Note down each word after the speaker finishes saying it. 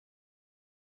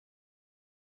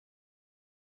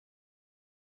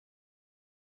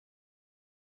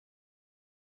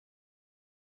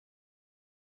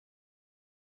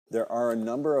There are a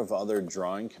number of other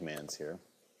drawing commands here.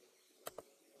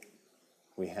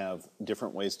 We have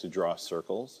different ways to draw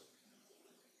circles.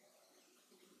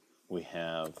 We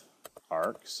have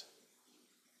arcs.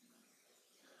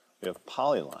 We have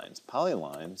polylines.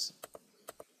 Polylines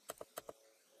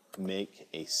make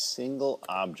a single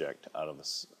object out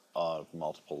of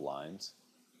multiple lines.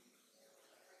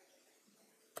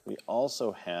 We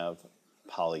also have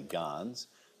polygons.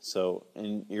 So,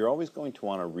 and you're always going to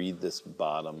want to read this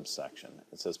bottom section.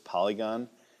 It says polygon,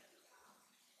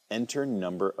 enter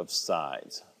number of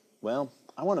sides. Well,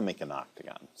 I want to make an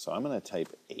octagon, so I'm going to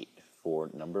type 8 for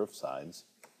number of sides.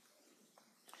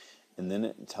 And then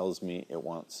it tells me it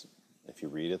wants, if you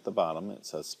read at the bottom, it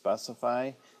says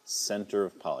specify center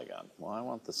of polygon. Well, I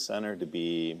want the center to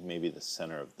be maybe the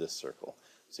center of this circle.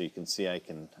 So you can see I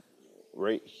can,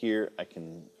 right here, I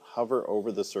can hover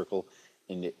over the circle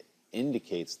and it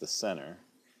indicates the center.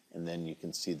 And then you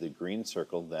can see the green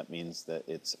circle. That means that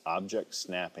it's object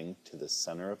snapping to the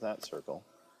center of that circle.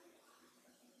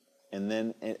 And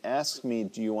then it asks me,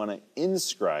 do you want it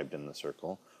inscribed in the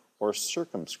circle or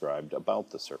circumscribed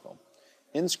about the circle?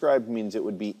 Inscribed means it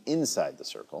would be inside the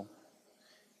circle,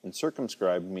 and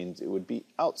circumscribed means it would be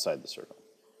outside the circle.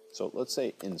 So let's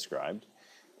say inscribed,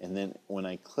 and then when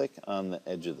I click on the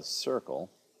edge of the circle,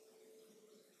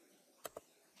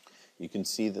 you can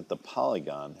see that the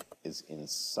polygon is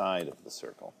inside of the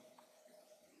circle.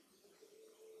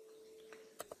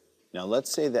 Now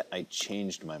let's say that I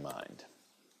changed my mind.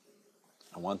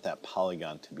 I want that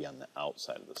polygon to be on the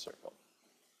outside of the circle.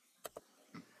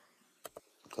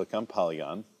 Click on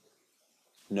polygon.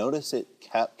 Notice it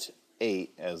kept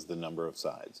 8 as the number of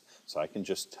sides. So I can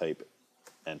just type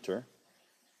enter.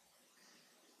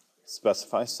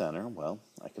 Specify center. Well,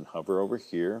 I can hover over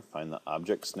here, find the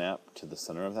object snap to the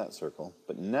center of that circle.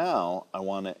 But now I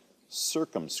want it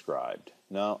circumscribed.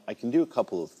 Now I can do a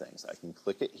couple of things. I can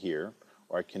click it here,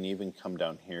 or I can even come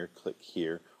down here, click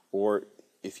here, or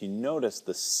if you notice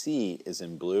the C is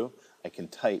in blue, I can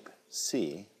type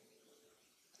C,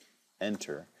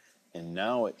 enter, and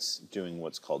now it's doing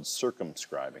what's called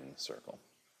circumscribing the circle.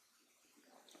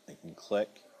 I can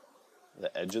click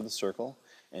the edge of the circle,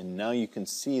 and now you can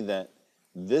see that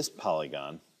this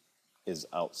polygon is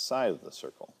outside of the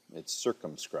circle. It's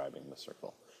circumscribing the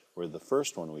circle, where the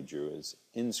first one we drew is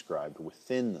inscribed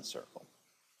within the circle.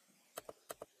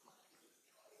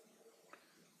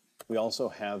 We also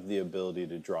have the ability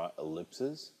to draw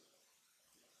ellipses.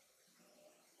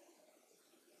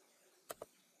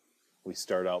 We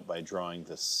start out by drawing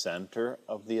the center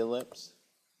of the ellipse.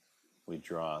 We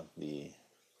draw the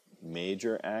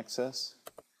major axis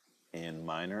and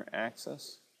minor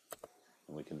axis,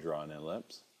 and we can draw an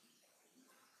ellipse.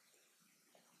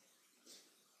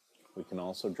 We can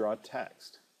also draw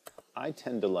text. I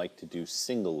tend to like to do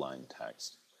single line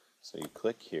text. So you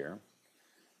click here,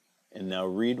 and now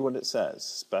read what it says.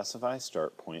 Specify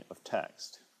start point of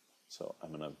text. So I'm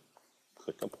going to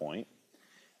click a point,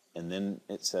 and then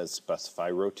it says specify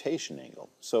rotation angle.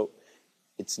 So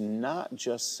it's not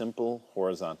just simple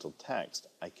horizontal text.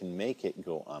 I can make it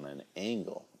go on an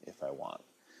angle if I want.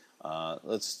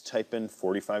 Let's type in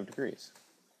 45 degrees.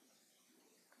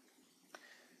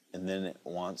 And then it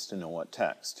wants to know what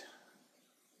text.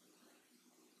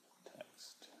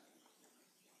 Text.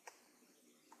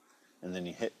 And then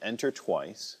you hit enter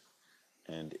twice,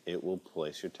 and it will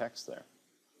place your text there.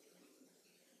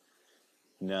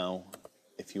 Now,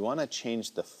 if you want to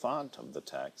change the font of the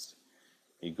text,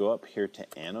 you go up here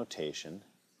to annotation,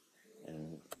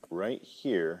 and right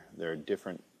here there are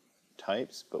different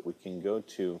types, but we can go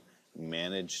to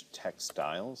manage text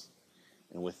styles,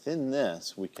 and within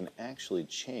this we can actually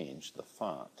change the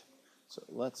font. So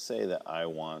let's say that I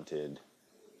wanted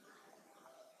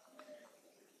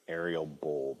Arial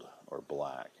bold or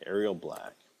black, Arial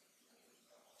black,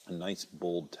 a nice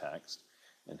bold text,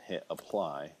 and hit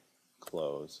apply,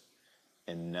 close,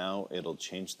 and now it'll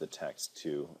change the text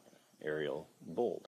to Arial bold.